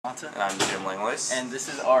And I'm Jim Langlois. And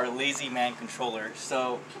this is our Lazy Man controller.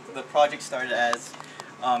 So the project started as,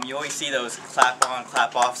 you always see those clap on,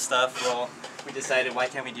 clap off stuff. Well, we decided why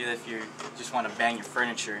can't we do that if you just want to bang your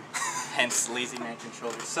furniture, hence Lazy Man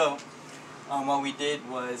controller. So what we did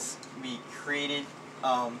was we created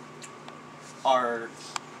our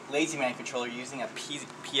Lazy Man controller using a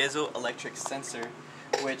piezoelectric sensor,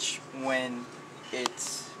 which when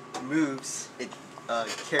it moves, it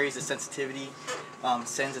carries a sensitivity,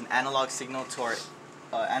 sends an analog signal to our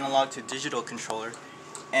analog to digital controller,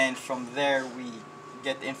 and from there we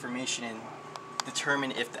get the information and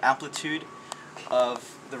determine if the amplitude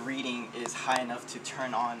of the reading is high enough to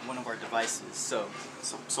turn on one of our devices. So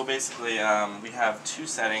basically we have two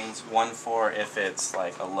settings, one for if it's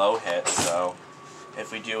like a low hit, so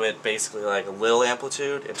if we do it basically like a little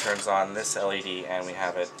amplitude, it turns on this LED and we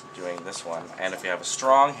have it doing this one, and if we have a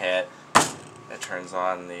strong hit, it turns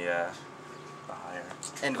on the higher.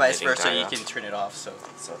 And vice versa, you can turn it off. So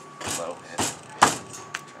low hit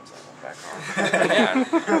turns that one back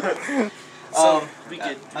on. So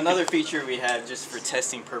another feature we have just for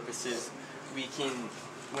testing purposes, we can,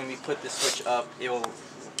 when we put the switch up, it will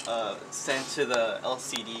send to the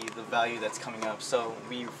LCD the value that's coming up. So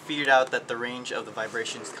we figured out that the range of the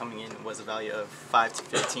vibrations coming in was a value of 5 to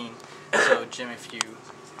 15. So Jim, if you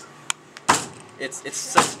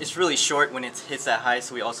it's really short when it hits that high,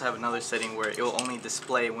 so we also have another setting where it will only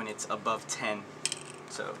display when it's above 10.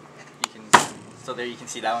 So there you can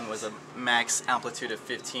see that one was a max amplitude of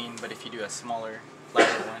 15, but if you do a smaller,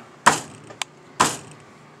 lighter one,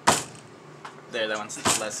 there, that one's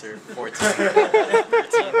lesser, 14.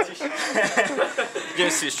 13.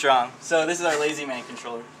 Jim's too strong. So this is our Lazy Man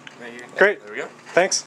controller right here. Great. There we go. Thanks.